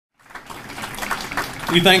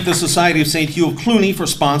We thank the Society of St. Hugh of Cluny for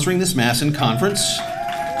sponsoring this Mass and Conference.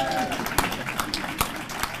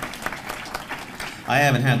 I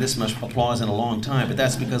haven't had this much applause in a long time, but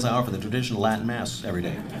that's because I offer the traditional Latin Mass every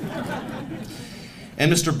day.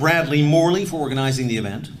 And Mr. Bradley Morley for organizing the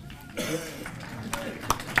event.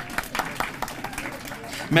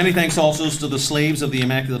 Many thanks also to the Slaves of the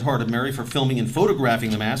Immaculate Heart of Mary for filming and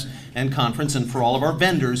photographing the Mass and Conference, and for all of our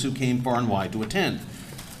vendors who came far and wide to attend.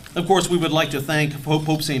 Of course, we would like to thank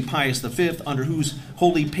Pope St. Pius V, under whose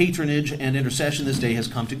holy patronage and intercession this day has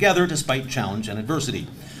come together despite challenge and adversity.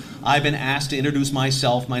 I've been asked to introduce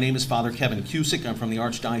myself. My name is Father Kevin Cusick. I'm from the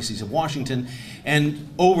Archdiocese of Washington. And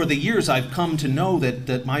over the years, I've come to know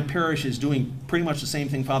that my parish is doing pretty much the same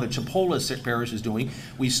thing Father Chipola's parish is doing.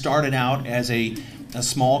 We started out as a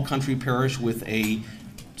small country parish with a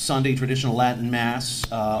Sunday traditional Latin Mass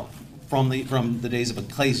from the days of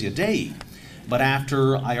Ecclesia Dei. But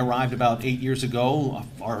after I arrived about 8 years ago,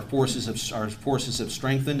 our forces have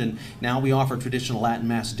strengthened, and now we offer traditional Latin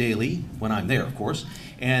Mass daily, when I'm there, of course,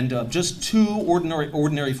 and just 2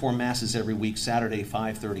 ordinary form Masses every week, Saturday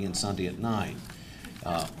 5:30 and Sunday at 9.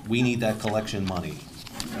 We need that collection money.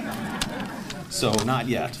 So not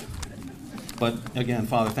yet. But again,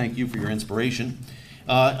 Father, thank you for your inspiration.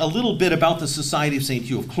 A little bit about the Society of St.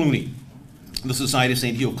 Hugh of Cluny. The Society of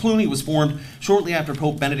St. Hugh of Cluny was formed shortly after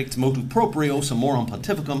Pope Benedict's motu proprio Summorum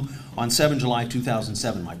Pontificum on 7 July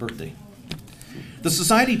 2007, my birthday. The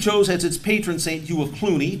Society chose as its patron St. Hugh of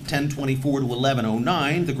Cluny, 1024 to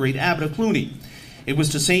 1109, the great abbot of Cluny. It was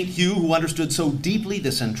to St. Hugh, who understood so deeply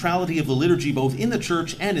the centrality of the liturgy both in the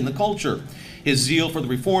Church and in the culture. His zeal for the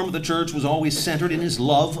reform of the Church was always centered in his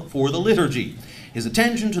love for the liturgy. His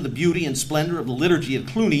attention to the beauty and splendor of the liturgy at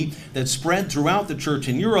Cluny that spread throughout the Church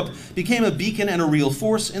in Europe became a beacon and a real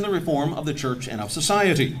force in the reform of the Church and of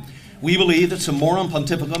society. We believe that Summorum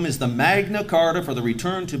Pontificum is the Magna Carta for the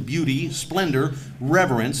return to beauty, splendor,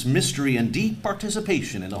 reverence, mystery, and deep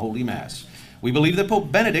participation in the Holy Mass. We believe that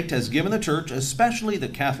Pope Benedict has given the Church, especially the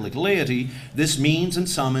Catholic laity, this means and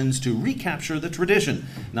summons to recapture the tradition,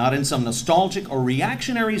 not in some nostalgic or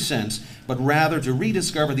reactionary sense, but rather to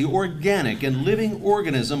rediscover the organic and living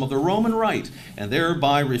organism of the Roman Rite, and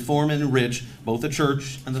thereby reform and enrich both the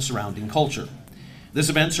Church and the surrounding culture. This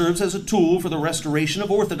event serves as a tool for the restoration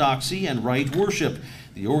of orthodoxy and rite worship.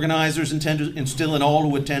 The organizers intend to instill in all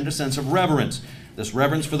who attend a sense of reverence. This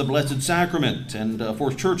reverence for the Blessed Sacrament and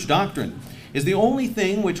for Church doctrine is the only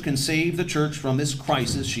thing which can save the Church from this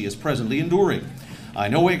crisis she is presently enduring. I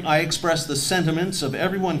know I express the sentiments of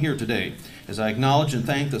everyone here today as I acknowledge and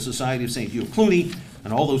thank the Society of St. Hugh of Cluny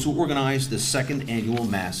and all those who organized this second annual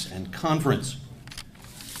Mass and Conference.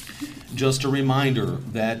 Just a reminder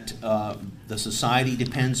that the Society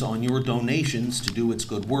depends on your donations to do its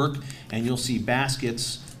good work, and you'll see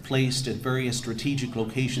baskets placed at various strategic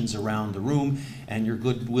locations around the room, and your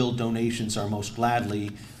goodwill donations are most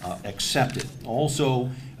gladly accepted. Also,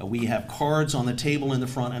 we have cards on the table in the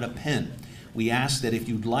front and a pen. We ask that if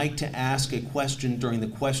you'd like to ask a question during the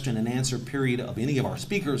question and answer period of any of our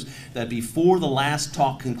speakers, that before the last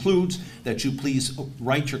talk concludes, that you please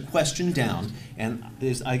write your question down. And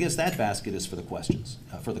I guess that basket is for the questions,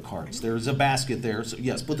 for the cards. There's a basket there, so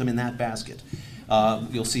yes, put them in that basket.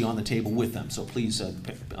 You'll see on the table with them. So please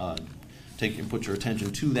put your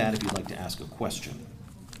attention to that if you'd like to ask a question.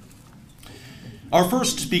 Our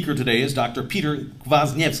first speaker today is Dr. Peter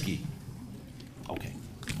Kwasniewski. Okay,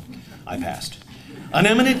 I passed. An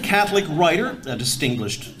eminent Catholic writer, a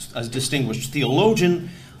distinguished theologian,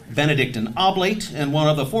 Benedictine oblate, and one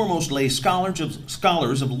of the foremost lay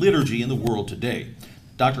scholars of liturgy in the world today.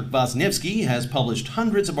 Dr. Kwasniewski has published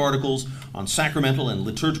hundreds of articles on sacramental and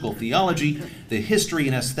liturgical theology, the history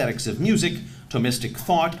and aesthetics of music, Thomistic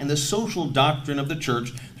thought, and the social doctrine of the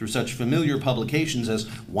Church through such familiar publications as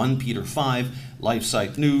 1 Peter 5, Life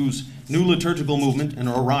Site News, New Liturgical Movement, and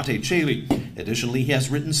Orate Caeli. Additionally, he has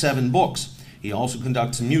written 7 books. He also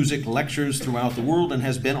conducts music lectures throughout the world and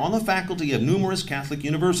has been on the faculty of numerous Catholic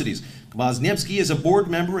universities. Kwasniewski is a board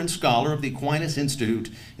member and scholar of the Aquinas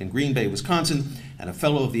Institute in Green Bay, Wisconsin, and a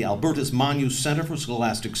fellow of the Albertus Magnus Center for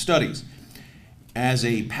Scholastic Studies. As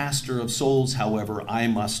a pastor of souls, however, I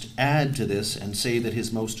must add to this and say that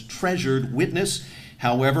his most treasured witness,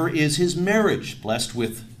 however, is his marriage, blessed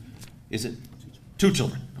with, is it 2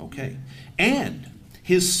 children? Okay. And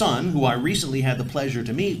his son, who I recently had the pleasure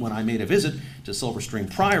to meet when I made a visit to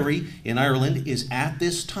Silverstream Priory in Ireland, is at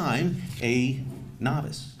this time a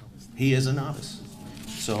novice. He is a novice.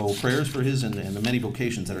 So prayers for his and the many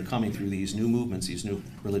vocations that are coming through these new movements, these new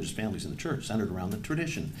religious families in the church, centered around the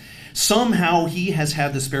tradition. Somehow he has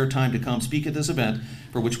had the spare time to come speak at this event,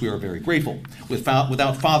 for which we are very grateful. Without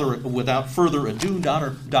further ado,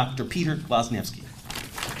 Dr. Peter Glazniewski.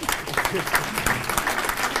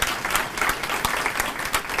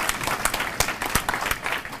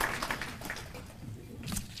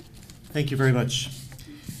 Thank you very much.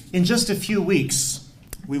 In just a few weeks,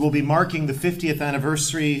 we will be marking the 50th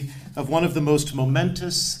anniversary of one of the most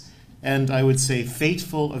momentous and, I would say,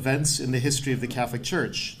 fateful events in the history of the Catholic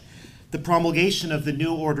Church, the promulgation of the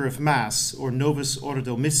new order of Mass, or Novus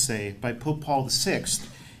Ordo Missae, by Pope Paul VI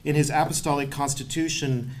in his apostolic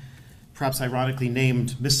constitution, perhaps ironically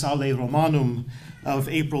named Missale Romanum, of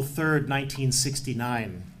April 3rd,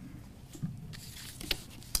 1969.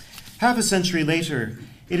 Half a century later,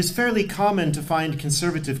 it is fairly common to find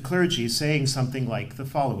conservative clergy saying something like the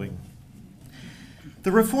following: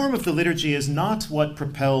 the reform of the liturgy is not what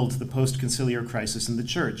propelled the post-conciliar crisis in the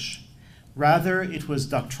Church. Rather, it was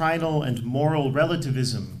doctrinal and moral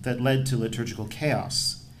relativism that led to liturgical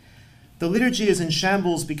chaos. The liturgy is in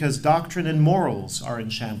shambles because doctrine and morals are in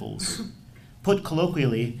shambles. Put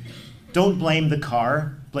colloquially, don't blame the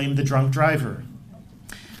car, blame the drunk driver.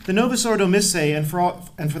 The Novus Ordo Missae, and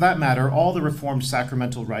for that matter, all the Reformed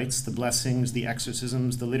sacramental rites, the blessings, the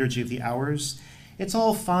exorcisms, the liturgy of the hours, it's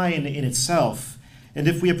all fine in itself. And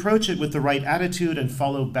if we approach it with the right attitude and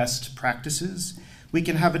follow best practices, we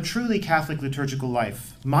can have a truly Catholic liturgical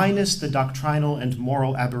life, minus the doctrinal and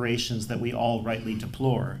moral aberrations that we all rightly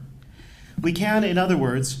deplore. We can, in other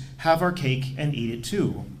words, have our cake and eat it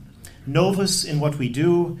too. Novus in what we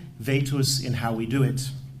do, vetus in how we do it.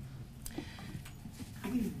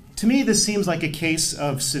 To me, this seems like a case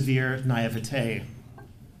of severe naivete.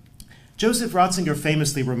 Joseph Ratzinger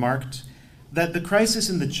famously remarked that the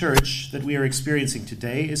crisis in the Church that we are experiencing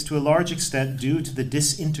today is to a large extent due to the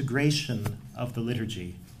disintegration of the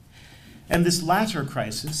liturgy. And this latter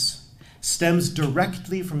crisis stems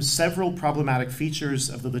directly from several problematic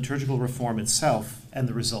features of the liturgical reform itself and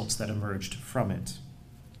the results that emerged from it.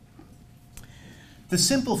 The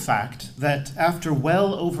simple fact that after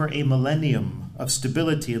well over a millennium of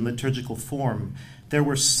stability in liturgical form, there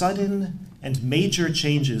were sudden and major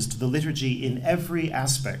changes to the liturgy in every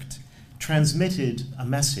aspect, transmitted a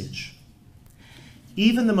message.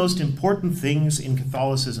 Even the most important things in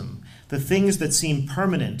Catholicism, the things that seem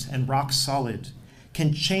permanent and rock solid,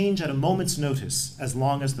 can change at a moment's notice as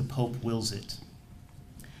long as the Pope wills it.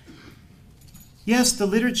 Yes, the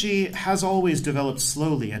liturgy has always developed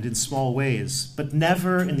slowly and in small ways, but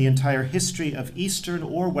never in the entire history of Eastern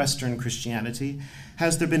or Western Christianity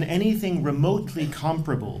has there been anything remotely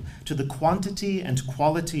comparable to the quantity and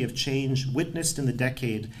quality of change witnessed in the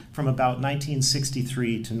decade from about 1963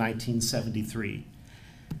 to 1973.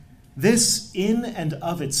 This, in and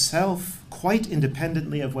of itself, quite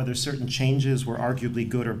independently of whether certain changes were arguably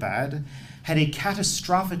good or bad, had a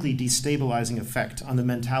catastrophically destabilizing effect on the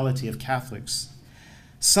mentality of Catholics.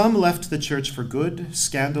 Some left the Church for good,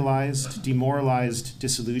 scandalized, demoralized,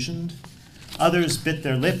 disillusioned. Others bit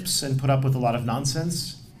their lips and put up with a lot of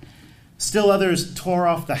nonsense. Still others tore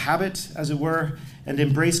off the habit, as it were, and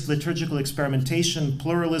embraced liturgical experimentation,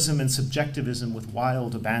 pluralism, and subjectivism with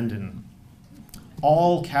wild abandon.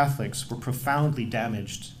 All Catholics were profoundly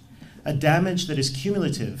damaged, a damage that is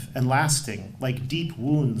cumulative and lasting, like deep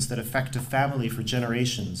wounds that affect a family for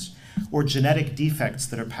generations, or genetic defects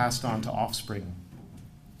that are passed on to offspring.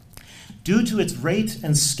 Due to its rate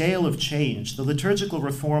and scale of change, the liturgical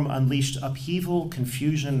reform unleashed upheaval,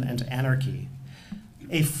 confusion, and anarchy.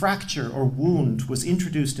 A fracture or wound was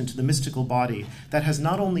introduced into the mystical body that has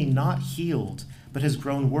not only not healed, but has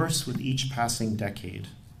grown worse with each passing decade.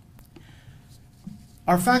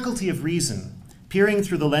 Our faculty of reason, peering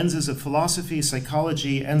through the lenses of philosophy,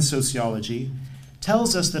 psychology, and sociology,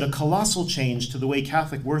 tells us that a colossal change to the way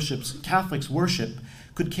Catholics worship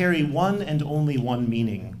could carry one and only one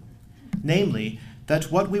meaning. Namely,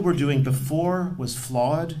 that what we were doing before was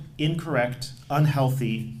flawed, incorrect,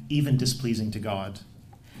 unhealthy, even displeasing to God.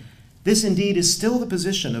 This indeed is still the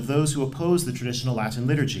position of those who oppose the traditional Latin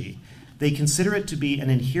liturgy. They consider it to be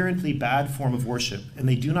an inherently bad form of worship, and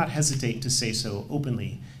they do not hesitate to say so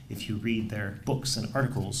openly if you read their books and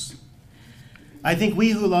articles. I think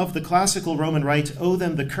we who love the classical Roman Rite owe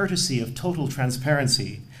them the courtesy of total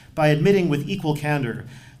transparency by admitting with equal candor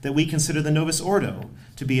that we consider the Novus Ordo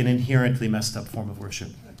to be an inherently messed up form of worship.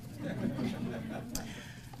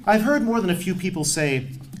 I've heard more than a few people say,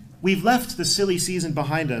 we've left the silly season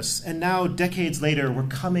behind us, and now, decades later, we're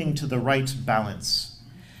coming to the right balance.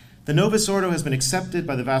 The Novus Ordo has been accepted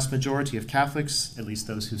by the vast majority of Catholics, at least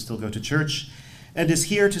those who still go to church, and is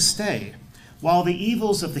here to stay, while the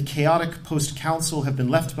evils of the chaotic post-council have been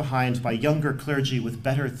left behind by younger clergy with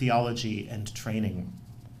better theology and training.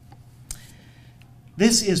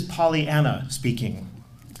 This is Pollyanna speaking.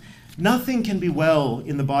 Nothing can be well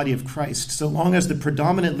in the body of Christ so long as the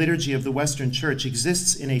predominant liturgy of the Western Church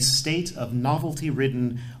exists in a state of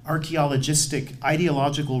novelty-ridden, archaeologistic,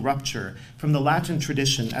 ideological rupture from the Latin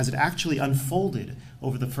tradition as it actually unfolded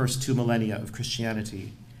over the first 2 millennia of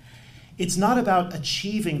Christianity. It's not about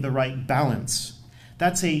achieving the right balance.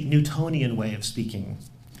 That's a Newtonian way of speaking.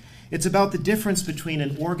 It's about the difference between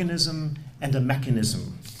an organism and a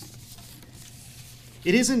mechanism.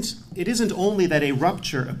 It isn't only that a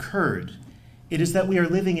rupture occurred, it is that we are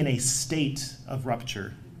living in a state of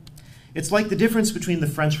rupture. It's like the difference between the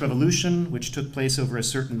French Revolution, which took place over a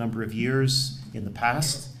certain number of years in the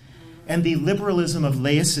past, and the liberalism of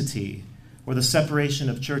laicity, or the separation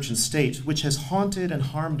of church and state, which has haunted and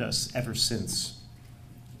harmed us ever since.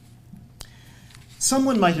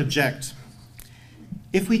 Someone might object,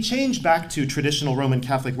 if we change back to traditional Roman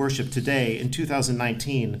Catholic worship today in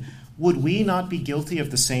 2019, would we not be guilty of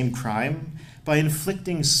the same crime by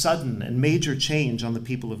inflicting sudden and major change on the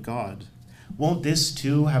people of God? Won't this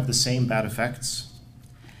too have the same bad effects?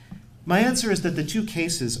 My answer is that the two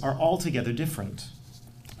cases are altogether different.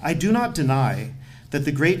 I do not deny that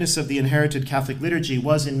the greatness of the inherited Catholic liturgy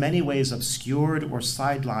was in many ways obscured or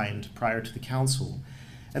sidelined prior to the Council,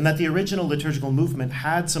 and that the original liturgical movement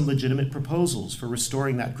had some legitimate proposals for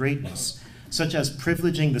restoring that greatness, such as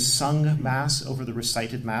privileging the sung Mass over the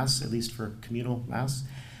recited Mass, at least for communal Mass,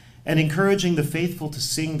 and encouraging the faithful to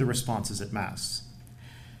sing the responses at Mass.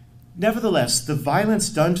 Nevertheless, the violence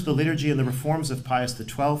done to the liturgy in the reforms of Pius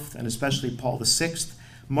XII, and especially Paul VI,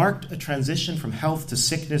 marked a transition from health to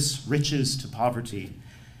sickness, riches to poverty.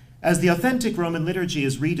 As the authentic Roman liturgy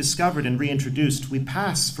is rediscovered and reintroduced, we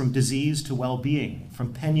pass from disease to well-being,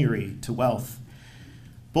 from penury to wealth.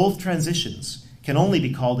 Both transitions can only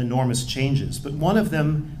be called enormous changes, but one of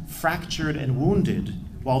them fractured and wounded,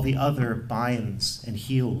 while the other binds and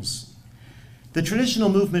heals. The traditional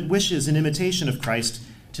movement wishes, in imitation of Christ,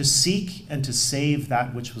 to seek and to save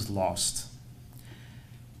that which was lost.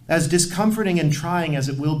 As discomforting and trying as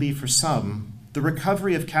it will be for some, the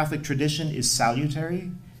recovery of Catholic tradition is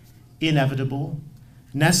salutary, inevitable,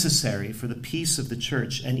 necessary for the peace of the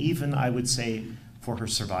Church, and even, I would say, for her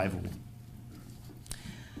survival.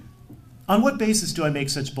 On what basis do I make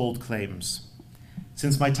such bold claims?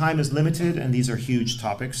 Since my time is limited and these are huge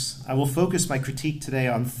topics, I will focus my critique today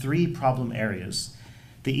on 3 problem areas: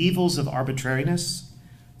 the evils of arbitrariness,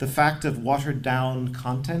 the fact of watered-down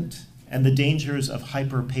content, and the dangers of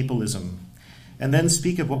hyper-papalism, and then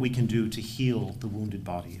speak of what we can do to heal the wounded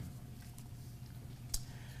body.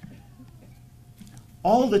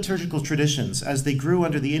 All liturgical traditions, as they grew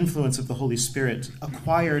under the influence of the Holy Spirit,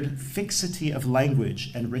 acquired fixity of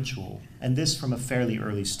language and ritual, and this from a fairly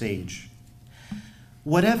early stage.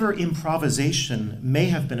 Whatever improvisation may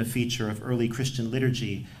have been a feature of early Christian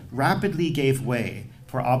liturgy rapidly gave way,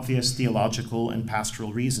 for obvious theological and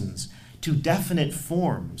pastoral reasons, to definite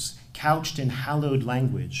forms couched in hallowed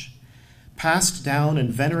language, passed down and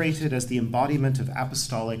venerated as the embodiment of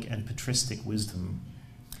apostolic and patristic wisdom.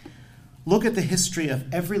 Look at the history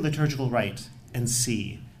of every liturgical rite and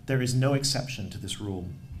see there is no exception to this rule.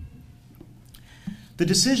 The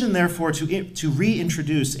decision, therefore, to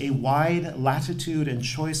reintroduce a wide latitude and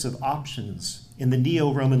choice of options in the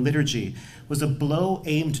neo-Roman liturgy was a blow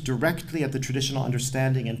aimed directly at the traditional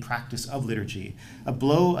understanding and practice of liturgy, a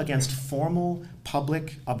blow against formal,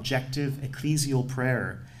 public, objective, ecclesial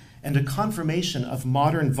prayer, and a confirmation of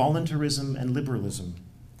modern voluntarism and liberalism.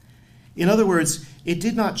 In other words, it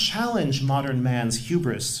did not challenge modern man's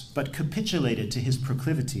hubris, but capitulated to his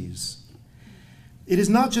proclivities. It is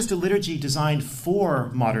not just a liturgy designed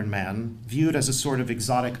for modern man, viewed as a sort of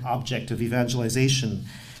exotic object of evangelization,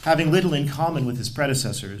 having little in common with his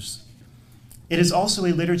predecessors. It is also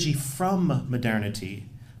a liturgy from modernity,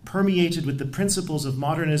 permeated with the principles of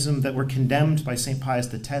modernism that were condemned by St.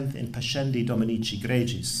 Pius X in Pascendi Dominici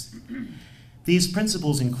Gregis. These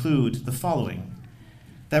principles include the following: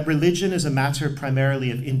 that religion is a matter primarily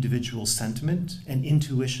of individual sentiment and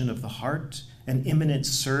intuition of the heart, an imminent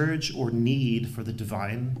surge or need for the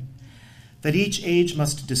divine, that each age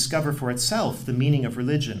must discover for itself the meaning of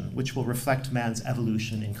religion, which will reflect man's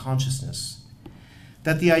evolution in consciousness,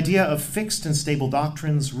 that the idea of fixed and stable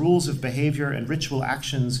doctrines, rules of behavior, and ritual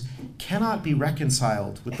actions cannot be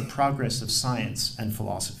reconciled with the progress of science and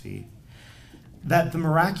philosophy, that the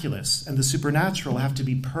miraculous and the supernatural have to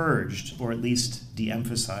be purged, or at least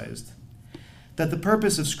de-emphasized, that the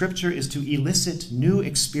purpose of Scripture is to elicit new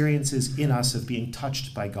experiences in us of being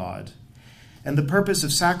touched by God, And the purpose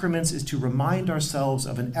of sacraments is to remind ourselves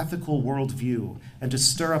of an ethical worldview and to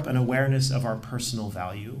stir up an awareness of our personal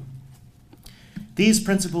value. These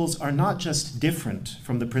principles are not just different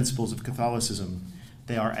from the principles of Catholicism,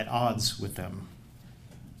 they are at odds with them.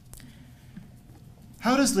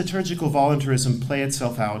 How does liturgical voluntarism play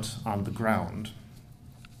itself out on the ground?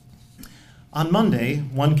 On Monday,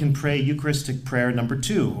 one can pray Eucharistic prayer number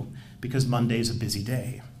 2, because Monday's a busy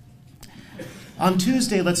day. On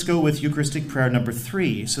Tuesday, let's go with Eucharistic prayer number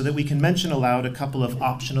 3, so that we can mention aloud a couple of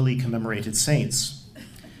optionally commemorated saints.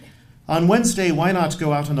 On Wednesday, why not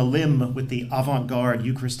go out on a limb with the avant-garde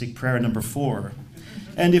Eucharistic prayer number 4?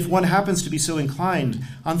 And if one happens to be so inclined,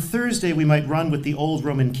 on Thursday we might run with the old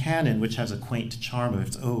Roman canon, which has a quaint charm of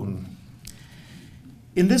its own.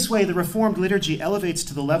 In this way, the Reformed liturgy elevates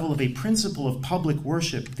to the level of a principle of public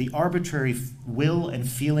worship the arbitrary will and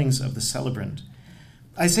feelings of the celebrant.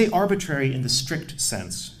 I say arbitrary in the strict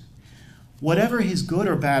sense. Whatever his good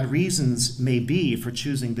or bad reasons may be for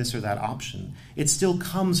choosing this or that option, it still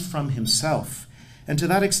comes from himself, and to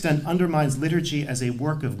that extent undermines liturgy as a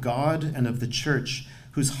work of God and of the Church,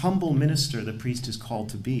 whose humble minister the priest is called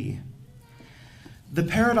to be. The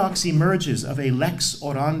paradox emerges of a lex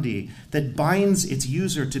orandi that binds its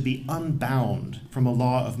user to be unbound from a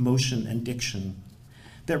law of motion and diction,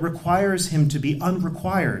 that requires him to be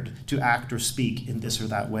unrequired to act or speak in this or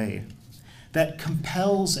that way, that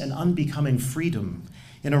compels an unbecoming freedom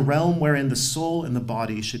in a realm wherein the soul and the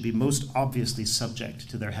body should be most obviously subject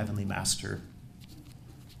to their heavenly master.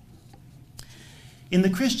 In the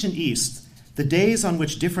Christian East, the days on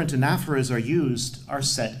which different anaphoras are used are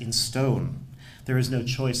set in stone. There is no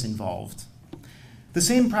choice involved. The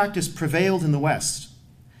same practice prevailed in the West.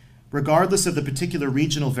 Regardless of the particular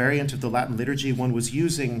regional variant of the Latin liturgy one was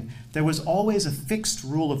using, there was always a fixed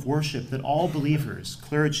rule of worship that all believers,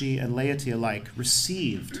 clergy and laity alike,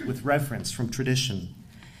 received with reverence from tradition.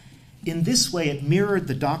 In this way, it mirrored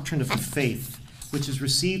the doctrine of the faith, which is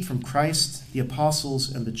received from Christ, the apostles,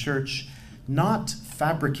 and the Church, not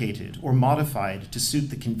fabricated or modified to suit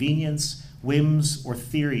the convenience, whims, or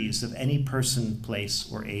theories of any person, place,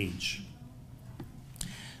 or age.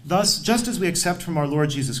 Thus, just as we accept from our Lord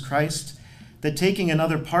Jesus Christ that taking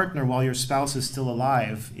another partner while your spouse is still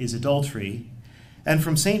alive is adultery, and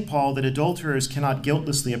from St. Paul that adulterers cannot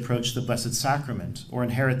guiltlessly approach the Blessed Sacrament or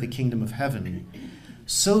inherit the kingdom of heaven,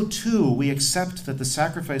 so too we accept that the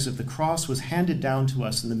sacrifice of the cross was handed down to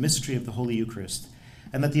us in the mystery of the Holy Eucharist,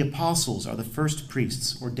 and that the apostles are the first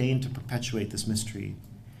priests ordained to perpetuate this mystery.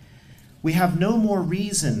 We have no more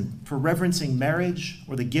reason for reverencing marriage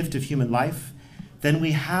or the gift of human life than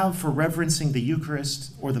we have for reverencing the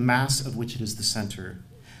Eucharist or the Mass of which it is the center.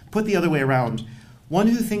 Put the other way around, one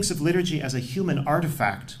who thinks of liturgy as a human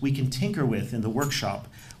artifact we can tinker with in the workshop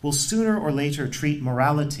will sooner or later treat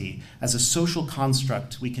morality as a social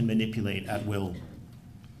construct we can manipulate at will.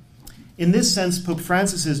 In this sense, Pope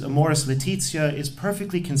Francis's Amoris Laetitia is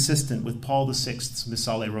perfectly consistent with Paul VI's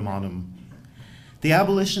Missale Romanum. The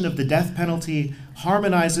abolition of the death penalty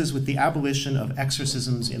harmonizes with the abolition of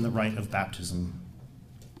exorcisms in the rite of baptism.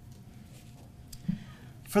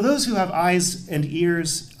 For those who have eyes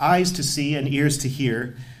to see and ears to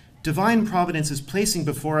hear, divine providence is placing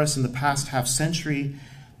before us in the past half-century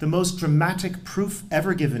the most dramatic proof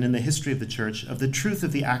ever given in the history of the Church of the truth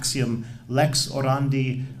of the axiom lex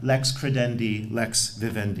orandi, lex credendi, lex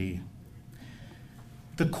vivendi.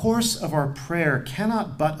 The course of our prayer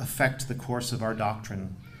cannot but affect the course of our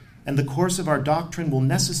doctrine, and the course of our doctrine will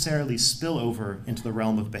necessarily spill over into the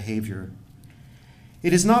realm of behavior.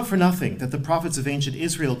 It is not for nothing that the prophets of ancient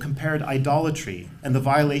Israel compared idolatry and the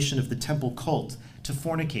violation of the temple cult to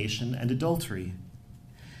fornication and adultery.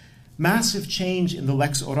 Massive change in the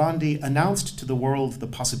lex orandi announced to the world the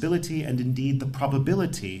possibility and indeed the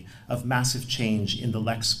probability of massive change in the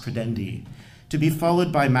lex credendi, to be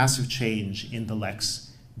followed by massive change in the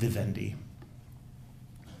lex vivendi.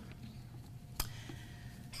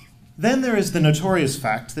 Then there is the notorious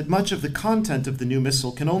fact that much of the content of the new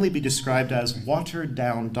missal can only be described as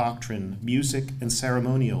watered-down doctrine, music, and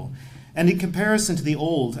ceremonial, and in comparison to the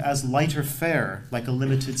old, as lighter fare, like a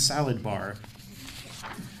limited salad bar.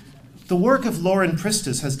 The work of Lauren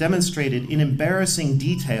Pristis has demonstrated in embarrassing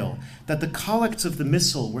detail that the collects of the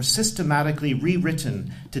Missal were systematically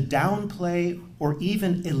rewritten to downplay or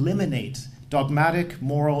even eliminate dogmatic,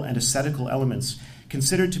 moral, and ascetical elements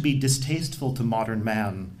considered to be distasteful to modern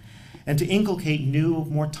man, and to inculcate new,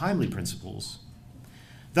 more timely principles.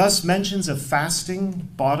 Thus, mentions of fasting,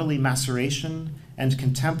 bodily maceration, and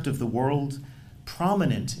contempt of the world,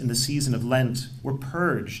 prominent in the season of Lent, were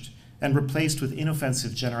purged and replaced with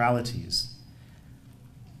inoffensive generalities.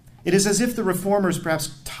 It is as if the reformers,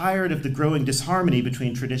 perhaps tired of the growing disharmony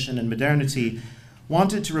between tradition and modernity,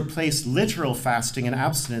 wanted to replace literal fasting and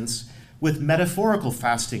abstinence with metaphorical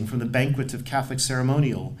fasting from the banquet of Catholic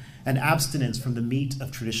ceremonial and abstinence from the meat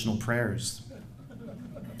of traditional prayers.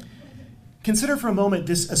 Consider for a moment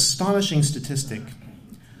this astonishing statistic.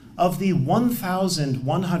 Of the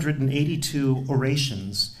 1,182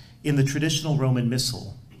 orations in the traditional Roman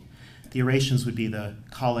Missal, the orations would be the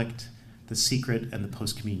collect, the secret, and the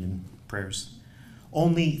post-communion prayers,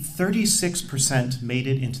 only 36% made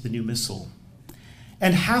it into the new Missal,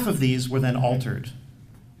 and half of these were then altered.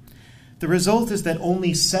 The result is that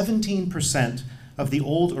only 17% of the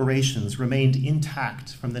old orations remained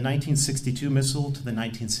intact from the 1962 Missal to the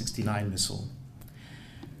 1969 Missal.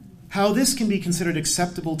 How this can be considered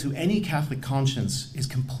acceptable to any Catholic conscience is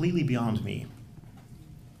completely beyond me.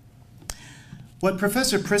 What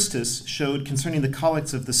Professor Pristis showed concerning the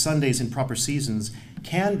collects of the Sundays in proper seasons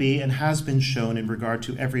can be and has been shown in regard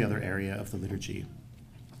to every other area of the liturgy.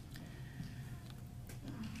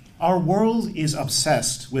 Our world is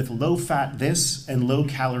obsessed with low-fat this and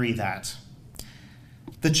low-calorie that.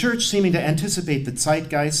 The Church, seeming to anticipate the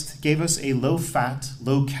zeitgeist, gave us a low-fat,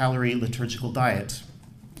 low-calorie liturgical diet.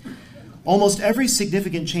 Almost every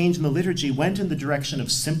significant change in the liturgy went in the direction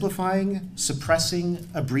of simplifying, suppressing,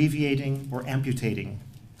 abbreviating, or amputating.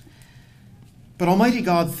 But Almighty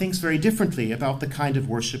God thinks very differently about the kind of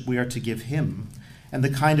worship we are to give him and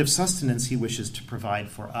the kind of sustenance he wishes to provide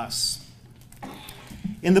for us.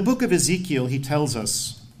 In the book of Ezekiel, he tells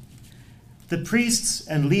us, "The priests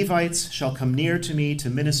and Levites shall come near to me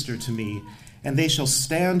to minister to me, and they shall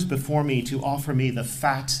stand before me to offer me the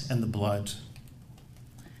fat and the blood."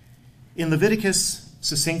 In Leviticus,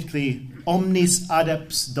 succinctly, "Omnis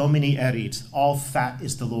adeps Domini erit," all fat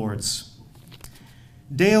is the Lord's.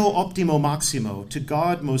 "Deo optimo maximo," to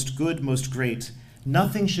God most good, most great,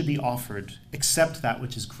 nothing should be offered except that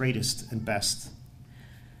which is greatest and best.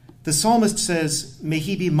 The psalmist says, "May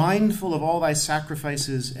he be mindful of all thy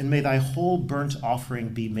sacrifices, and may thy whole burnt offering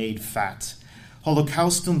be made fat.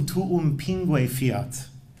 Holocaustum tuum pingue fiat."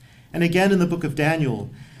 And again in the book of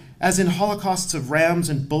Daniel, "As in holocausts of rams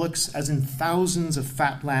and bullocks, as in thousands of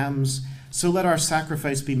fat lambs, so let our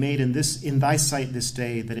sacrifice be made in thy sight this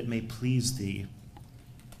day, that it may please thee."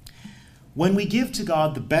 When we give to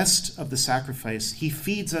God the best of the sacrifice, he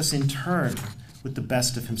feeds us in turn with the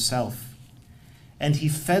best of himself. And he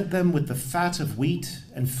fed them with the fat of wheat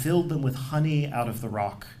and filled them with honey out of the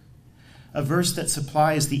rock. A verse that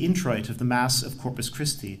supplies the introit of the Mass of Corpus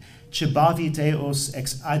Christi, "Cebavi Deus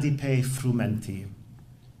ex adipe frumenti."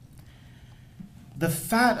 The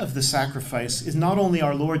fat of the sacrifice is not only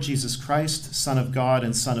our Lord Jesus Christ, Son of God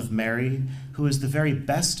and Son of Mary, who is the very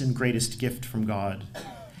best and greatest gift from God.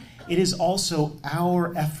 It is also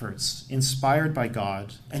our efforts, inspired by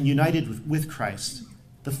God and united with Christ,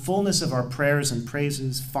 the fullness of our prayers and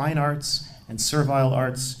praises, fine arts and servile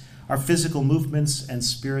arts, our physical movements and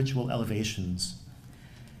spiritual elevations.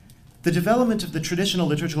 The development of the traditional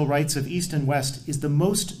liturgical rites of East and West is the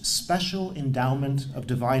most special endowment of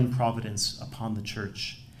divine providence upon the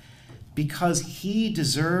Church, because he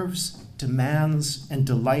deserves, demands, and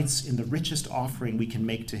delights in the richest offering we can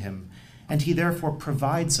make to him, and he therefore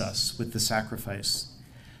provides us with the sacrifice,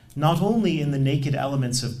 not only in the naked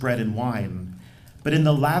elements of bread and wine, but in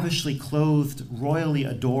the lavishly clothed, royally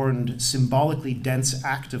adorned, symbolically dense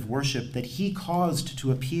act of worship that he caused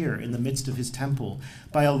to appear in the midst of his temple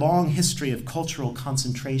by a long history of cultural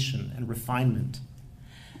concentration and refinement.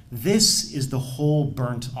 This is the whole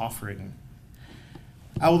burnt offering.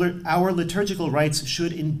 Our liturgical rites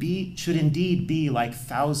should indeed be like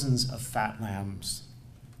thousands of fat lambs.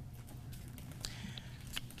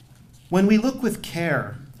 When we look with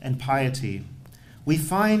care and piety, we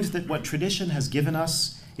find that what tradition has given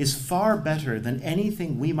us is far better than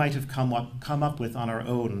anything we might have come up with on our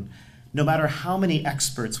own, no matter how many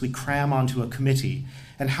experts we cram onto a committee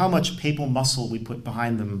and how much papal muscle we put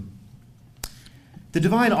behind them. The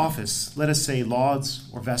divine office, let us say lauds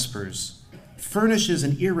or vespers, furnishes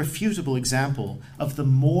an irrefutable example of the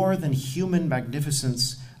more than human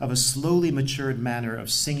magnificence of a slowly matured manner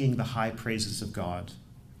of singing the high praises of God.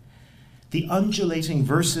 The undulating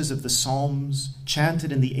verses of the Psalms,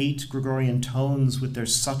 chanted in the 8 Gregorian tones with their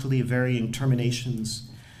subtly varying terminations,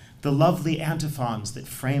 the lovely antiphons that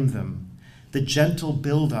frame them, the gentle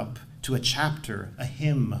build-up to a chapter, a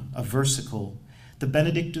hymn, a versicle, the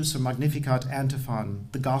Benedictus or Magnificat antiphon,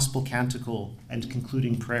 the Gospel canticle, and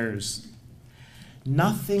concluding prayers.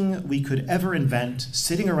 Nothing we could ever invent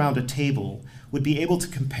sitting around a table would be able to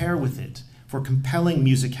compare with it for compelling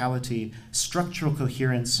musicality, structural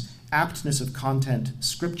coherence, aptness of content,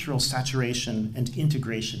 scriptural saturation, and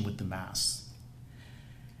integration with the Mass.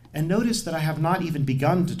 And notice that I have not even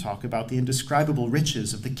begun to talk about the indescribable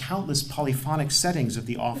riches of the countless polyphonic settings of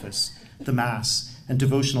the office, the Mass, and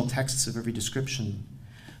devotional texts of every description.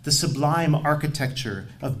 The sublime architecture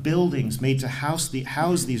of buildings made to house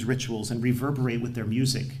these rituals and reverberate with their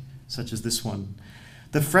music, such as this one.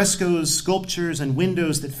 The frescoes, sculptures, and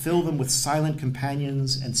windows that fill them with silent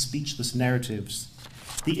companions and speechless narratives.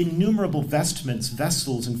 The innumerable vestments,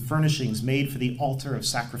 vessels, and furnishings made for the altar of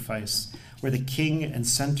sacrifice, where the King and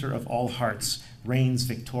center of all hearts reigns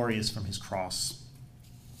victorious from his cross.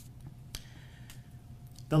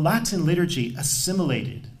 The Latin liturgy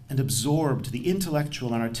assimilated and absorbed the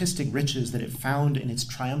intellectual and artistic riches that it found in its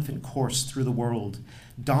triumphant course through the world,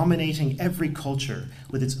 dominating every culture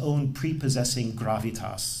with its own prepossessing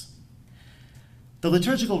gravitas. The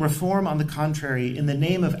liturgical reform, on the contrary, in the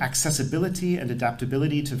name of accessibility and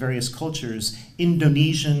adaptability to various cultures,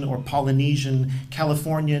 Indonesian or Polynesian,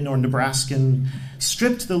 Californian or Nebraskan,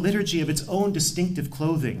 stripped the liturgy of its own distinctive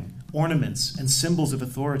clothing, ornaments, and symbols of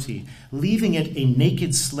authority, leaving it a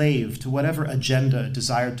naked slave to whatever agenda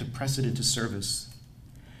desired to press it into service.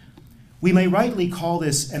 We may rightly call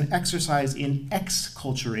this an exercise in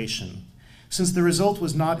exculturation, since the result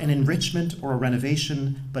was not an enrichment or a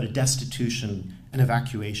renovation, but a destitution, an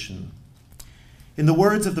evacuation. In the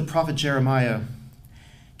words of the prophet Jeremiah,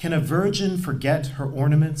 "Can a virgin forget her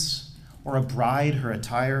ornaments, or a bride her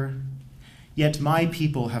attire? Yet my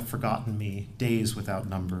people have forgotten me, days without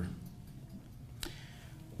number."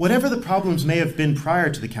 Whatever the problems may have been prior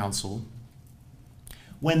to the council,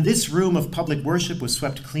 when this room of public worship was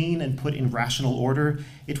swept clean and put in rational order,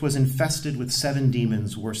 it was infested with 7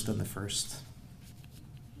 demons worse than the first.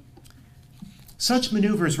 Such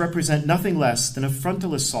maneuvers represent nothing less than a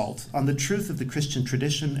frontal assault on the truth of the Christian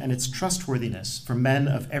tradition and its trustworthiness for men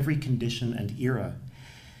of every condition and era.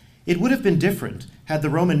 It would have been different had the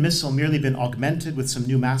Roman Missal merely been augmented with some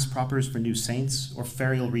new Mass propers for new saints or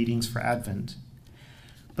ferial readings for Advent.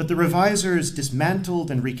 But the revisers dismantled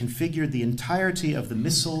and reconfigured the entirety of the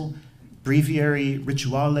Missal, Breviary,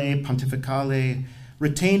 Rituale, Pontificale,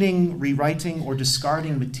 retaining, rewriting, or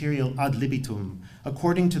discarding material ad libitum,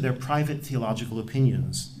 according to their private theological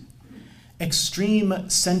opinions. Extreme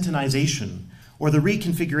centenization, or the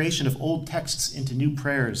reconfiguration of old texts into new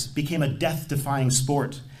prayers, became a death-defying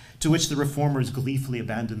sport to which the reformers gleefully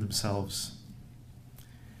abandoned themselves.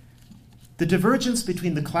 The divergence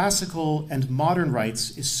between the classical and modern rites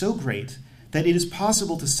is so great that it is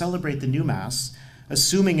possible to celebrate the new Mass,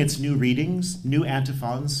 assuming its new readings, new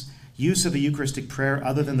antiphons, use of a Eucharistic prayer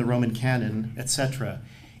other than the Roman canon, etc.,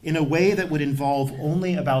 in a way that would involve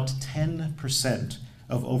only about 10%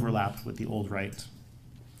 of overlap with the old rite.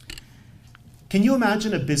 Can you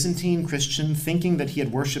imagine a Byzantine Christian thinking that he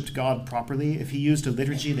had worshipped God properly if he used a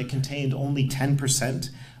liturgy that contained only 10%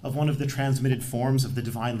 of one of the transmitted forms of the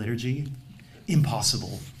divine liturgy?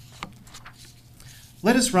 Impossible.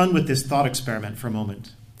 Let us run with this thought experiment for a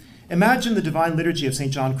moment. Imagine the divine liturgy of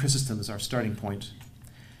St. John Chrysostom as our starting point.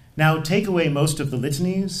 Now take away most of the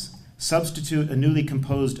litanies, substitute a newly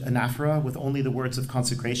composed anaphora with only the words of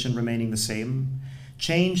consecration remaining the same,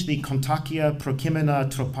 change the kontakia,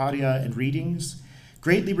 prokimena, troparia, and readings,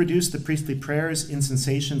 greatly reduce the priestly prayers,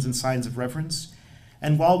 incensations, and signs of reverence,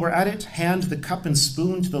 and while we're at it, hand the cup and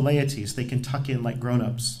spoon to the laity so they can tuck in like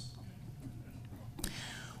grown-ups.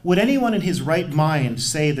 Would anyone in his right mind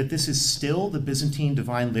say that this is still the Byzantine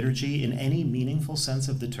divine liturgy in any meaningful sense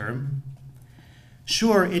of the term?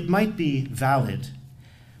 Sure, it might be valid,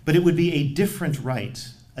 but it would be a different rite,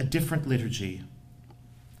 a different liturgy.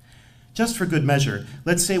 Just for good measure,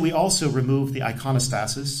 let's say we also remove the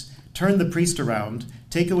iconostasis, turn the priest around,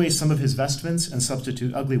 take away some of his vestments and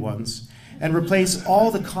substitute ugly ones, and replace all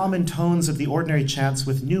the common tones of the ordinary chants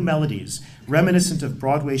with new melodies, reminiscent of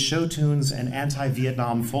Broadway show tunes and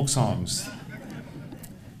anti-Vietnam folk songs.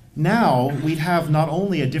 Now we'd have not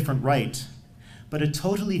only a different rite, but a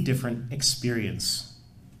totally different experience.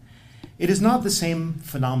 It is not the same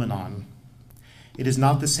phenomenon. It is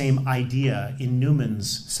not the same idea in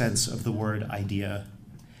Newman's sense of the word idea.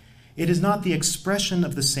 It is not the expression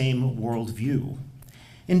of the same worldview.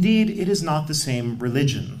 Indeed, it is not the same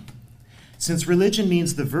religion, since religion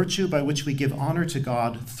means the virtue by which we give honor to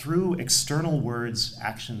God through external words,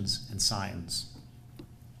 actions, and signs.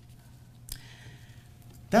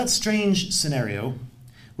 That strange scenario,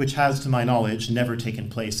 which has, to my knowledge, never taken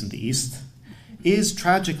place in the East, is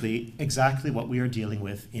tragically exactly what we are dealing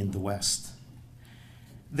with in the West.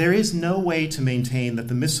 There is no way to maintain that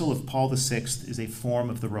the Missal of Paul VI is a form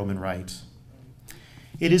of the Roman Rite.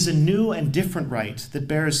 It is a new and different rite that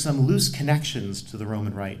bears some loose connections to the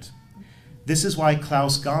Roman Rite. This is why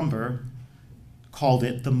Klaus Gamber called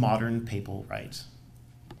it the modern papal rite.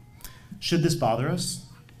 Should this bother us?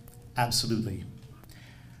 Absolutely.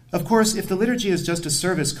 Of course, if the liturgy is just a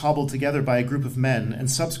service cobbled together by a group of men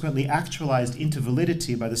and subsequently actualized into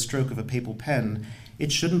validity by the stroke of a papal pen,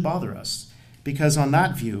 it shouldn't bother us, because on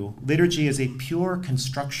that view, liturgy is a pure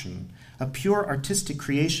construction, a pure artistic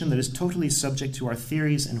creation that is totally subject to our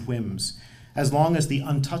theories and whims, as long as the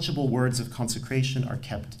untouchable words of consecration are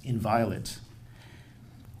kept inviolate.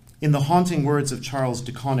 In the haunting words of Charles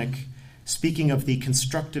de Connick, speaking of the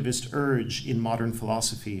constructivist urge in modern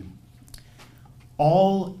philosophy,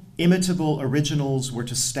 all imitable originals were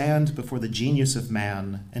to stand before the genius of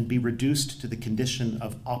man and be reduced to the condition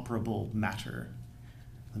of operable matter.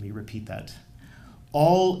 Let me repeat that.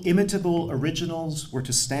 All imitable originals were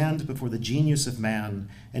to stand before the genius of man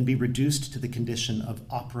and be reduced to the condition of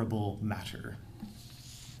operable matter.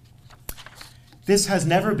 This has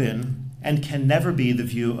never been and can never be the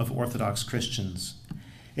view of Orthodox Christians.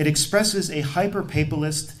 It expresses a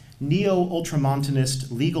hyper-papalist,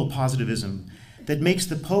 neo-ultramontanist legal positivism that makes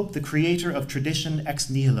the Pope the creator of tradition ex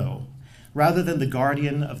nihilo, rather than the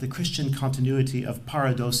guardian of the Christian continuity of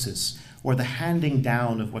paradosis, or the handing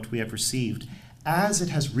down of what we have received, as it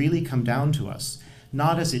has really come down to us,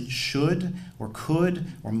 not as it should or could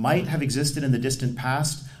or might have existed in the distant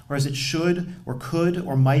past, or as it should or could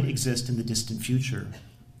or might exist in the distant future.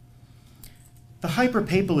 The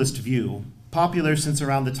hyper-papalist view, popular since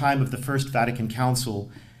around the time of the First Vatican Council,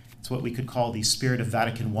 it's what we could call the spirit of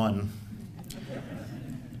Vatican I,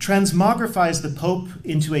 transmogrifies the Pope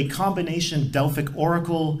into a combination Delphic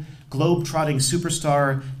oracle, globe-trotting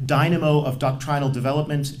superstar, dynamo of doctrinal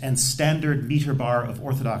development, and standard meter bar of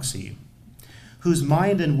orthodoxy, whose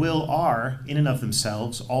mind and will are, in and of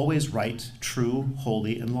themselves, always right, true,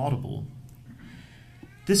 holy, and laudable.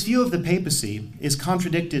 This view of the papacy is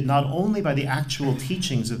contradicted not only by the actual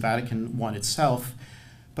teachings of Vatican I itself,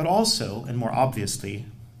 but also, and more obviously,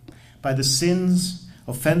 by the sins,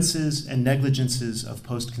 offenses, and negligences of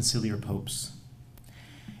post-conciliar popes.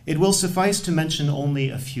 It will suffice to mention only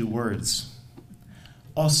a few words.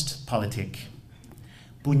 Ostpolitik,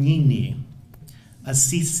 Bugnini,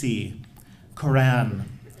 Assisi,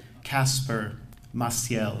 Koran, Casper,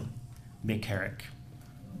 Maciel, Mecheric.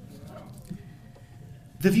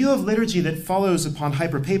 The view of liturgy that follows upon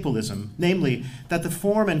hyperpapalism, namely that the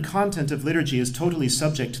form and content of liturgy is totally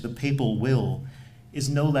subject to the papal will, is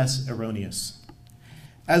no less erroneous.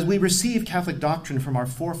 As we receive Catholic doctrine from our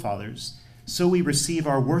forefathers, so we receive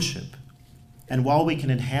our worship. And while we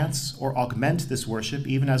can enhance or augment this worship,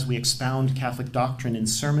 even as we expound Catholic doctrine in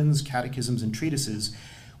sermons, catechisms, and treatises,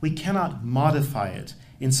 we cannot modify it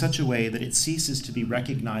in such a way that it ceases to be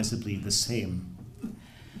recognizably the same.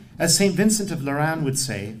 As St. Vincent of Lerins would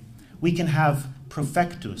say, we can have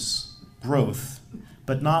profectus, growth,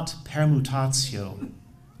 but not permutatio,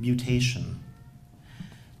 mutation.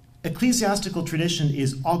 Ecclesiastical tradition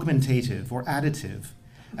is augmentative or additive.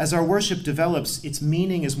 As our worship develops, its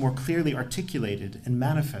meaning is more clearly articulated and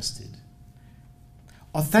manifested.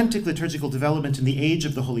 Authentic liturgical development in the age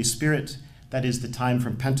of the Holy Spirit, that is the time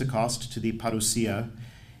from Pentecost to the parousia,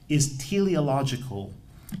 is teleological.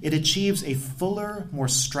 It achieves a fuller, more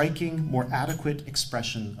striking, more adequate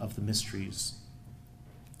expression of the mysteries.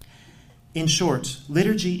 In short,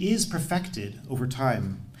 liturgy is perfected over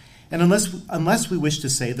time. And unless we wish to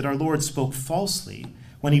say that our Lord spoke falsely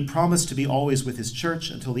when he promised to be always with his church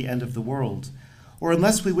until the end of the world, or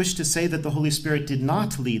unless we wish to say that the Holy Spirit did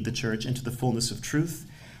not lead the church into the fullness of truth,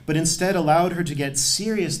 but instead allowed her to get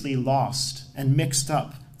seriously lost and mixed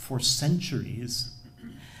up for centuries,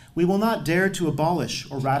 we will not dare to abolish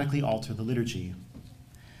or radically alter the liturgy.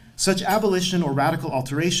 Such abolition or radical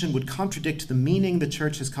alteration would contradict the meaning the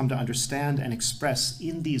church has come to understand and express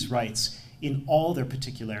in these rites in all their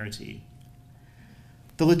particularity.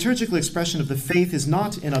 The liturgical expression of the faith is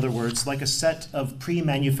not, in other words, like a set of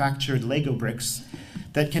pre-manufactured Lego bricks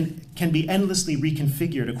that can be endlessly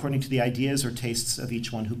reconfigured according to the ideas or tastes of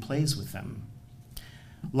each one who plays with them.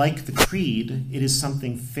 Like the creed, it is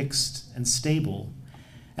something fixed and stable.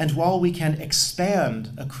 And while we can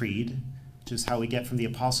expand a creed, which is how we get from the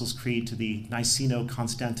Apostles' Creed to the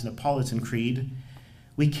Niceno-Constantinopolitan Creed,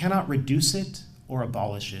 we cannot reduce it or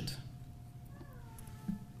abolish it.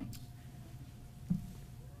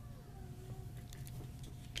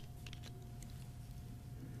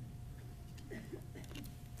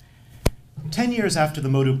 "10 years after the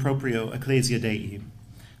motu proprio Ecclesia Dei,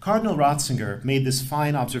 Cardinal Ratzinger made this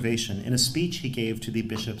fine observation in a speech he gave to the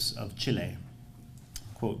bishops of Chile.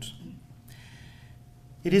 Quote,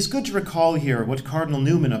 "It is good to recall here what Cardinal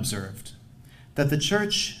Newman observed, that that the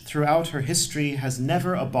Church, throughout her history, has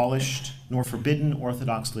never abolished nor forbidden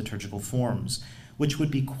Orthodox liturgical forms, which would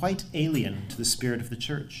be quite alien to the spirit of the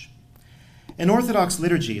Church. An Orthodox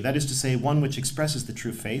liturgy, that is to say, one which expresses the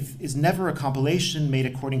true faith, is never a compilation made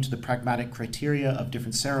according to the pragmatic criteria of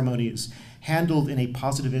different ceremonies, handled in a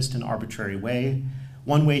positivist and arbitrary way,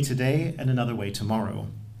 one way today and another way tomorrow.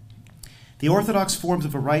 The Orthodox forms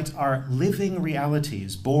of a rite are living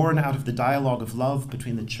realities born out of the dialogue of love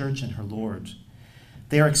between the Church and her Lord.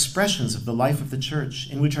 They are expressions of the life of the Church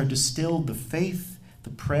in which are distilled the faith, the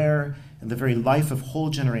prayer, and the very life of whole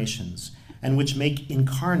generations, and which make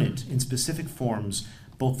incarnate in specific forms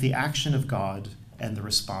both the action of God and the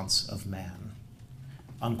response of man."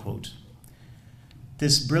 Unquote.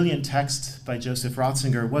 This brilliant text by Joseph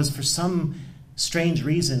Ratzinger was, for some strange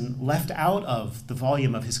reason, left out of the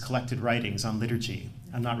volume of his collected writings on liturgy.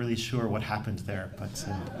 I'm not really sure what happened there, but...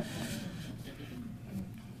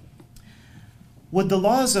 Would the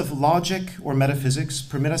laws of logic or metaphysics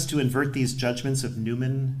permit us to invert these judgments of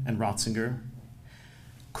Newman and Ratzinger?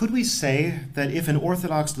 Could we say that if an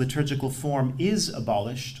Orthodox liturgical form is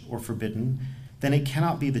abolished or forbidden, then it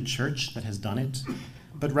cannot be the Church that has done it,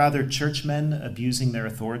 but rather churchmen abusing their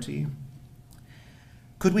authority?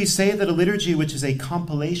 Could we say that a liturgy which is a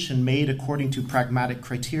compilation made according to pragmatic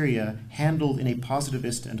criteria, handled in a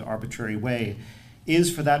positivist and arbitrary way,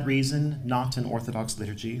 is for that reason not an Orthodox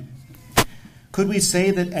liturgy? Could we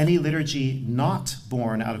say that any liturgy not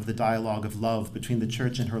born out of the dialogue of love between the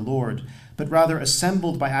Church and her Lord, but rather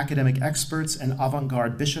assembled by academic experts and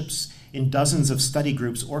avant-garde bishops in dozens of study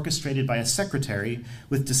groups orchestrated by a secretary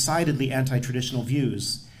with decidedly anti-traditional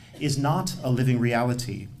views, is not a living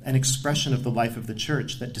reality, an expression of the life of the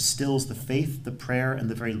Church that distills the faith, the prayer, and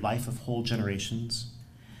the very life of whole generations?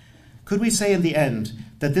 Could we say in the end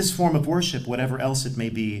that this form of worship, whatever else it may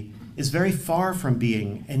be, is very far from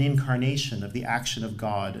being an incarnation of the action of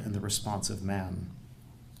God and the response of man?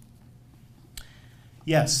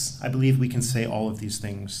 Yes, I believe we can say all of these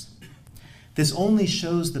things. This only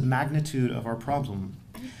shows the magnitude of our problem.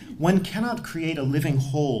 One cannot create a living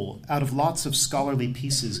whole out of lots of scholarly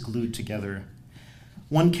pieces glued together.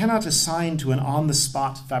 One cannot assign to an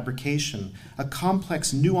on-the-spot fabrication a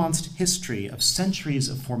complex, nuanced history of centuries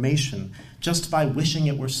of formation just by wishing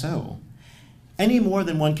it were so, any more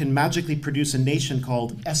than one can magically produce a nation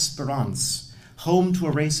called Esperance, home to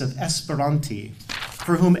a race of Esperanti,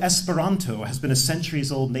 for whom Esperanto has been a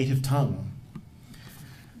centuries-old native tongue.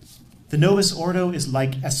 The Novus Ordo is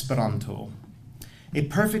like Esperanto, a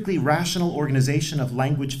perfectly rational organization of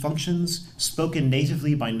language functions spoken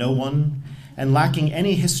natively by no one and lacking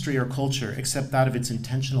any history or culture except that of its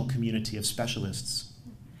intentional community of specialists.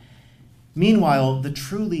 Meanwhile, the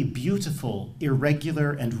truly beautiful,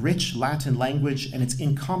 irregular, and rich Latin language and its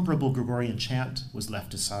incomparable Gregorian chant was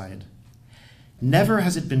left aside. Never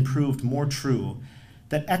has it been proved more true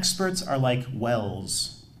that experts are like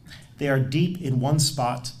wells. They are deep in one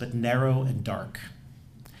spot, but narrow and dark.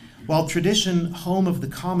 While tradition, home of the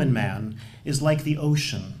common man, is like the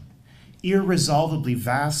ocean, irresolvably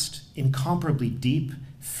vast, incomparably deep,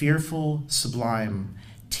 fearful, sublime,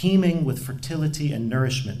 teeming with fertility and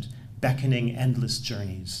nourishment, beckoning endless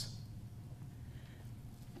journeys.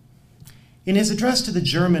 In his address to the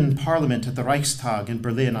German parliament at the Reichstag in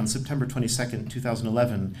Berlin on September 22,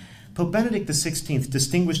 2011, Pope Benedict XVI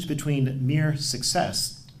distinguished between mere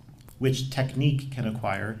success, which technique can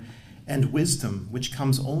acquire, and wisdom, which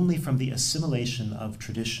comes only from the assimilation of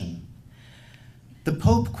tradition. The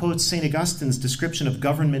Pope quotes St. Augustine's description of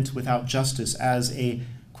government without justice as a,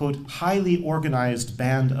 quote, highly organized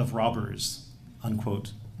band of robbers,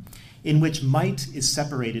 unquote, in which might is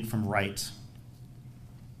separated from right.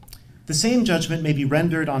 The same judgment may be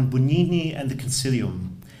rendered on Bugnini and the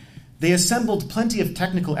Concilium. They assembled plenty of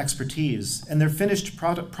technical expertise, and their finished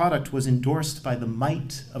product was endorsed by the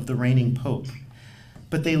might of the reigning pope.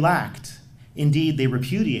 But they lacked, indeed they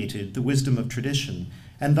repudiated, the wisdom of tradition,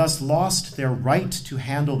 and thus lost their right to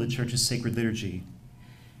handle the Church's sacred liturgy.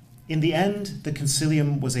 In the end, the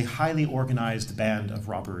Concilium was a highly organized band of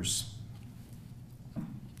robbers.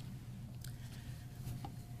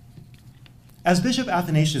 As Bishop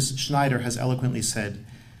Athanasius Schneider has eloquently said,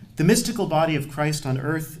 the mystical body of Christ on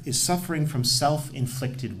earth is suffering from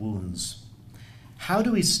self-inflicted wounds. How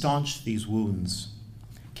do we staunch these wounds?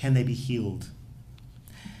 Can they be healed?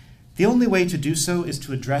 The only way to do so is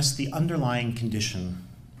to address the underlying condition.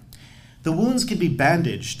 The wounds can be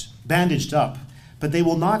bandaged up, but they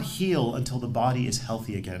will not heal until the body is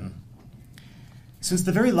healthy again. Since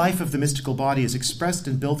the very life of the mystical body is expressed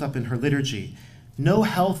and built up in her liturgy, no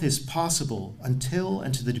health is possible until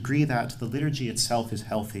and to the degree that the liturgy itself is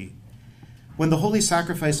healthy. When the holy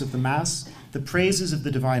sacrifice of the Mass, the praises of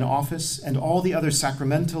the divine office, and all the other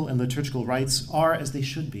sacramental and liturgical rites are as they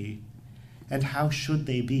should be, and how should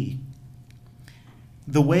they be?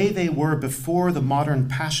 The way they were before the modern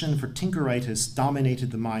passion for Tinkeritis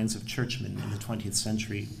dominated the minds of churchmen in the 20th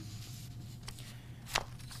century.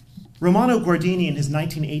 Romano Guardini, in his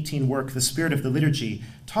 1918 work, The Spirit of the Liturgy,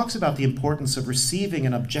 talks about the importance of receiving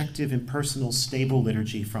an objective, impersonal, stable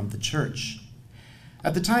liturgy from the Church.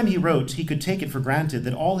 At the time he wrote, he could take it for granted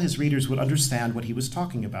that all his readers would understand what he was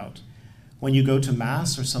talking about. When you go to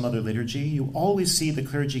Mass or some other liturgy, you always see the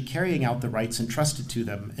clergy carrying out the rites entrusted to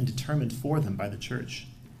them and determined for them by the Church.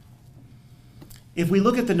 If we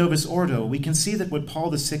look at the Novus Ordo, we can see that what Paul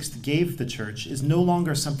VI gave the Church is no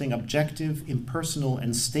longer something objective, impersonal,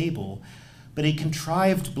 and stable, but a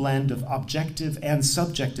contrived blend of objective and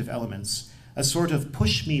subjective elements, a sort of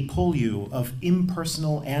push-me, pull-you of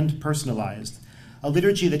impersonal and personalized, a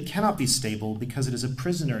liturgy that cannot be stable because it is a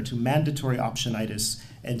prisoner to mandatory optionitis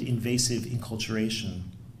and invasive enculturation.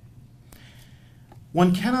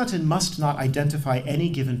 One cannot and must not identify any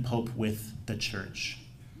given pope with the Church.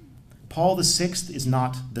 Paul VI is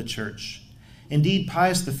not the Church. Indeed,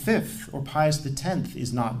 Pius V or Pius X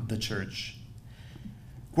is not the Church.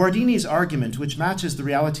 Guardini's argument, which matches the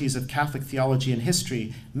realities of Catholic theology and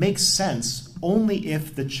history, makes sense only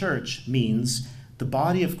if the Church means the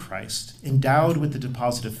body of Christ, endowed with the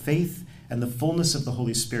deposit of faith and the fullness of the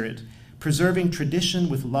Holy Spirit, preserving tradition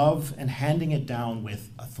with love and handing it down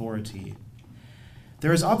with authority.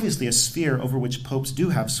 There is obviously a sphere over which popes do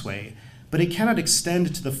have sway, but it cannot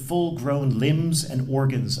extend to the full-grown limbs and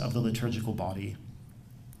organs of the liturgical body.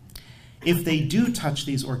 If they do touch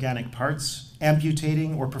these organic parts,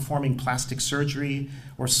 amputating or performing plastic surgery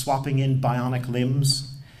or swapping in bionic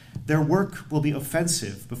limbs, their work will be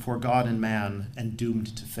offensive before God and man and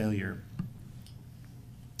doomed to failure.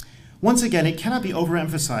 Once again, it cannot be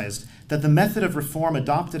overemphasized that the method of reform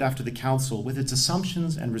adopted after the Council, with its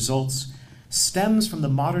assumptions and results, stems from the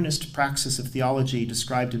modernist praxis of theology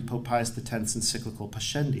described in Pope Pius X's encyclical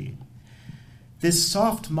Pascendi. This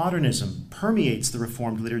soft modernism permeates the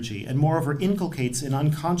Reformed liturgy and moreover inculcates an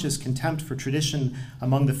unconscious contempt for tradition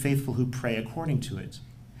among the faithful who pray according to it.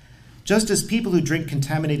 Just as people who drink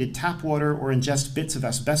contaminated tap water or ingest bits of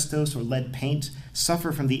asbestos or lead paint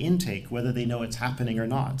suffer from the intake, whether they know it's happening or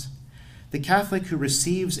not, the Catholic who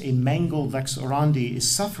receives a mangled lex orandi is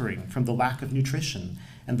suffering from the lack of nutrition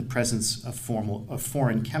and the presence of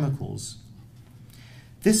foreign chemicals.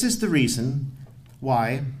 This is the reason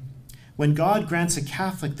why, when God grants a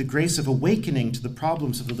Catholic the grace of awakening to the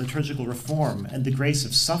problems of the liturgical reform and the grace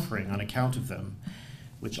of suffering on account of them,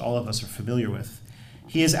 which all of us are familiar with,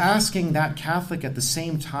 he is asking that Catholic at the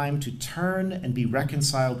same time to turn and be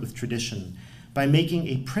reconciled with tradition by making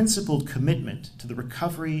a principled commitment to the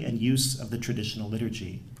recovery and use of the traditional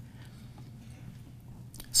liturgy.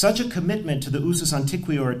 Such a commitment to the usus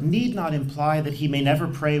antiquior need not imply that he may never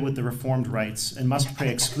pray with the Reformed rites and must pray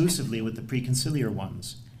exclusively with the preconciliar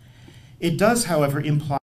ones. It does, however,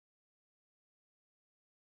 imply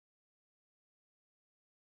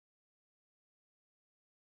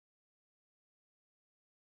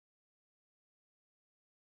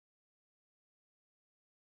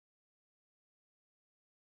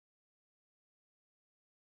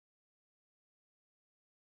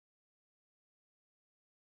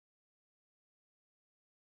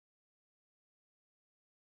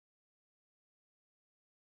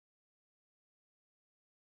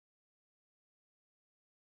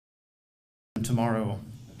tomorrow.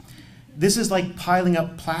 This is like piling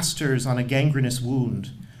up plasters on a gangrenous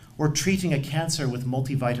wound or treating a cancer with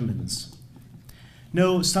multivitamins.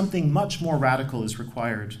 No, something much more radical is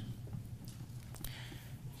required.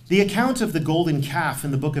 The account of the golden calf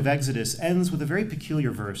in the book of Exodus ends with a very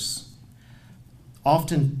peculiar verse.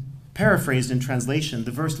 Often paraphrased in translation,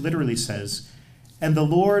 the verse literally says, "And the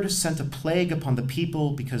Lord sent a plague upon the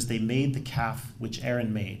people because they made the calf which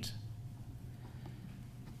Aaron made."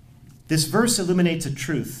 This verse illuminates a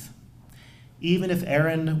truth. Even if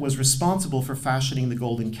Aaron was responsible for fashioning the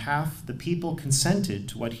golden calf, the people consented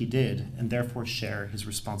to what he did and therefore share his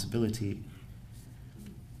responsibility.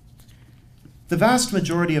 The vast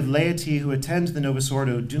majority of laity who attend the Novus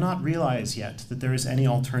Ordo do not realize yet that there is any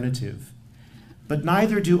alternative. But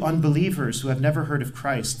neither do unbelievers who have never heard of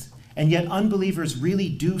Christ, and yet unbelievers really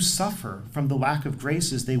do suffer from the lack of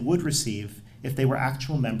graces they would receive if they were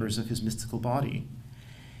actual members of his mystical body.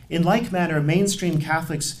 In like manner, mainstream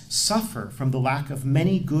Catholics suffer from the lack of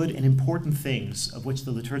many good and important things of which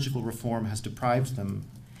the liturgical reform has deprived them.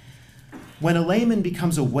 When a layman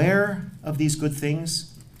becomes aware of these good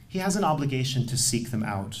things, he has an obligation to seek them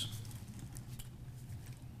out.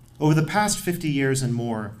 over the past 50 years and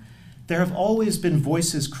more, there have always been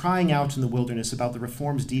voices crying out in the wilderness about the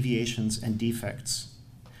Reform's deviations and defects.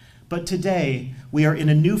 But today, we are in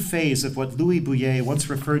a new phase of what Louis Bouillet once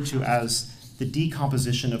referred to as the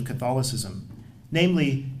decomposition of Catholicism,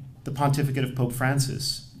 namely the pontificate of Pope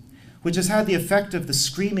Francis, which has had the effect of the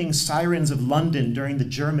screaming sirens of London during the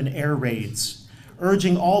German air raids,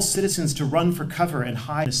 urging all citizens to run for cover and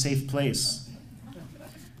hide in a safe place.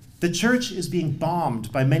 The Church is being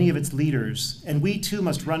bombed by many of its leaders, and we too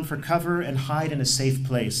must run for cover and hide in a safe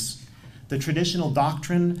place. The traditional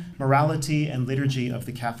doctrine, morality, and liturgy of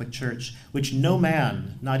the Catholic Church, which no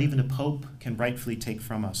man, not even a pope, can rightfully take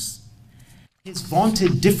from us. His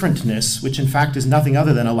vaunted differentness, which in fact is nothing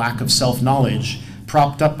other than a lack of self-knowledge,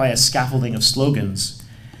 propped up by a scaffolding of slogans,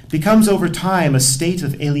 becomes over time a state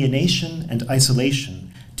of alienation and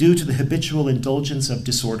isolation due to the habitual indulgence of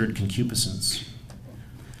disordered concupiscence.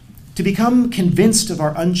 To become convinced of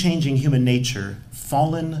our unchanging human nature,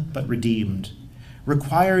 fallen but redeemed,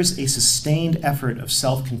 requires a sustained effort of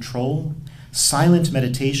self-control, silent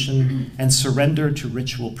meditation, and surrender to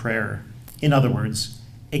ritual prayer. In other words,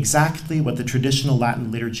 exactly what the traditional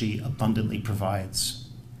Latin liturgy abundantly provides.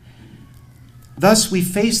 Thus, we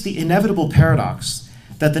face the inevitable paradox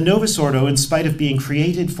that the Novus Ordo, in spite of being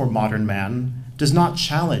created for modern man, does not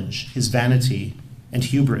challenge his vanity and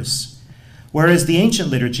hubris, whereas the ancient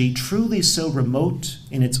liturgy, truly so remote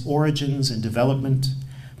in its origins and development,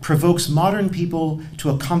 provokes modern people to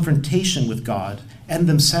a confrontation with God and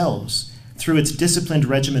themselves through its disciplined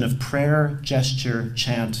regimen of prayer, gesture,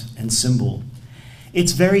 chant, and symbol.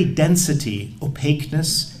 Its very density,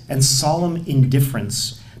 opaqueness, and solemn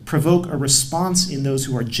indifference provoke a response in those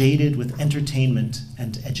who are jaded with entertainment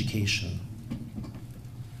and education.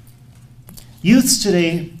 Youths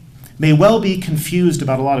today may well be confused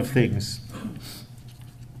about a lot of things.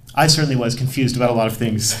 I certainly was confused about a lot of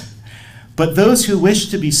things. But those who wish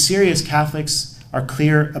to be serious Catholics are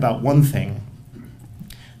clear about one thing.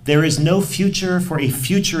 There is no future for a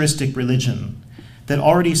futuristic religion that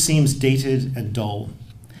already seems dated and dull.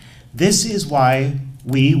 This is why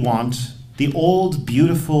we want the old,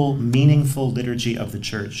 beautiful, meaningful liturgy of the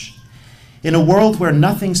Church. In a world where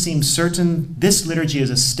nothing seems certain, this liturgy is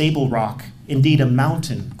a stable rock, indeed a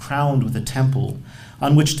mountain crowned with a temple,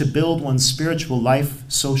 on which to build one's spiritual life,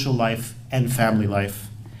 social life, and family life.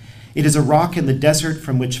 It is a rock in the desert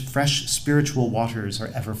from which fresh spiritual waters are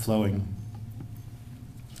ever flowing.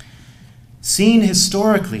 Seen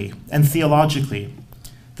historically and theologically,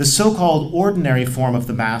 the so-called ordinary form of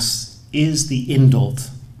the Mass is the indult,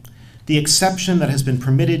 the exception that has been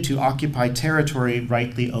permitted to occupy territory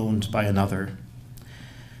rightly owned by another.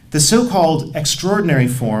 The so-called extraordinary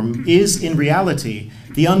form is, in reality,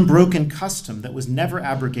 the unbroken custom that was never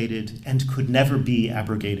abrogated and could never be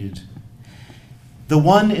abrogated. The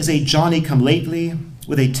one is a Johnny-come-lately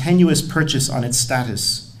with a tenuous purchase on its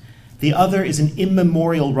status. The other is an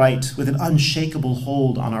immemorial right with an unshakable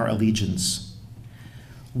hold on our allegiance.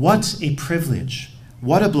 What a privilege,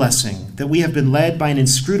 what a blessing that we have been led by an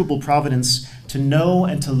inscrutable providence to know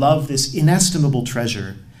and to love this inestimable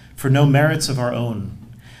treasure for no merits of our own,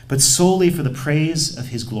 but solely for the praise of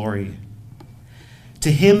his glory.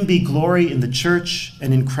 To him be glory in the Church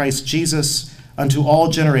and in Christ Jesus unto all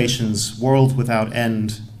generations, world without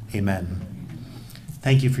end. Amen.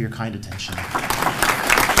 Thank you for your kind attention.